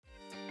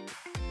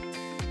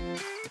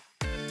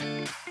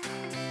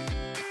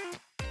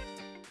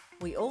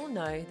We all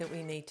know that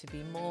we need to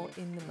be more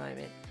in the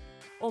moment,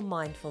 or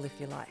mindful if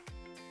you like,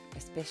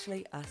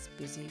 especially us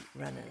busy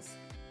runners.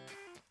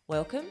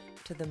 Welcome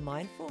to the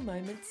Mindful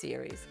Moment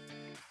series,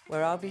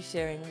 where I'll be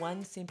sharing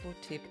one simple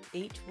tip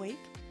each week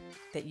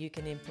that you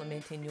can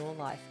implement in your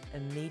life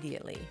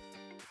immediately.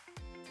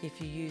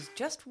 If you use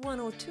just one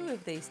or two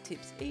of these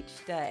tips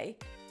each day,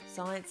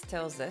 science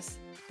tells us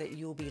that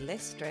you'll be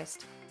less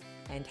stressed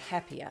and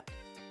happier.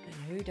 And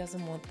who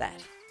doesn't want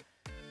that?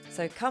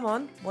 So come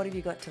on, what have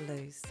you got to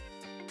lose?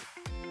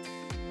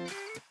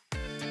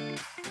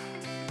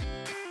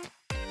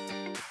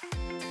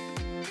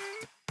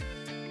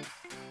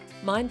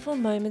 Mindful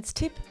Moments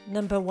tip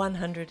number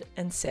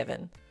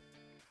 107.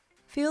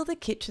 Feel the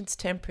kitchen's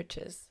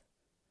temperatures.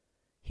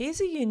 Here's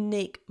a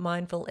unique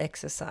mindful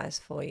exercise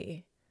for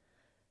you.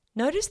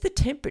 Notice the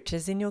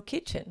temperatures in your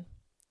kitchen.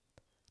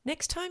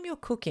 Next time you're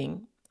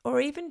cooking, or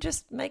even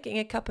just making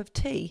a cup of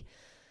tea,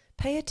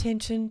 pay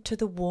attention to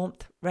the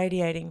warmth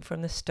radiating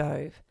from the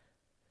stove,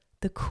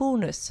 the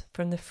coolness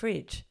from the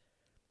fridge,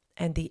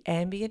 and the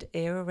ambient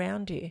air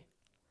around you.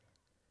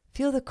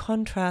 Feel the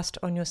contrast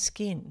on your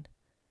skin.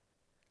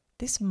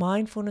 This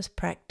mindfulness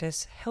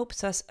practice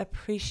helps us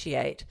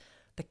appreciate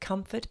the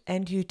comfort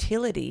and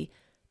utility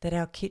that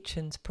our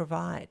kitchens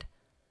provide.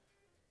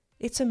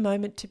 It's a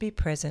moment to be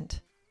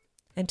present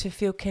and to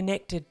feel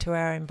connected to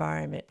our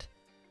environment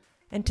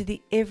and to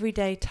the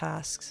everyday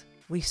tasks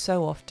we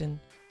so often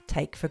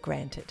take for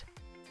granted.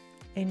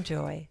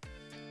 Enjoy.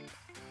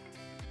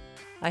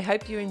 I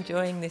hope you're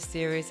enjoying this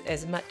series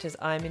as much as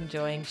I'm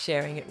enjoying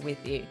sharing it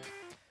with you.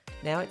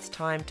 Now it's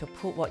time to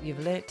put what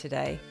you've learnt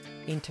today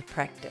into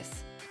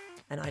practice,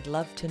 and I'd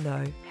love to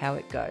know how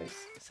it goes,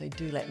 so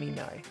do let me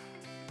know.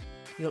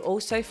 You'll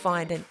also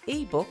find an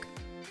ebook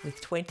with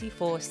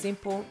 24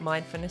 simple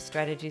mindfulness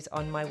strategies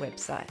on my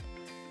website.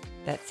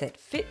 That's at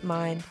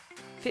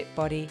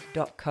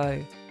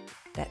fitmindfitbody.co.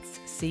 That's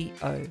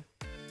C-O.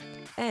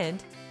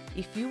 And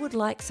if you would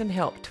like some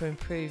help to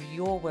improve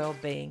your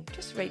well-being,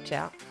 just reach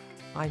out.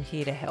 I'm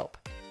here to help.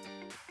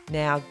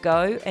 Now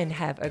go and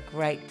have a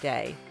great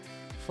day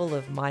full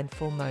of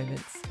mindful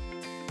moments.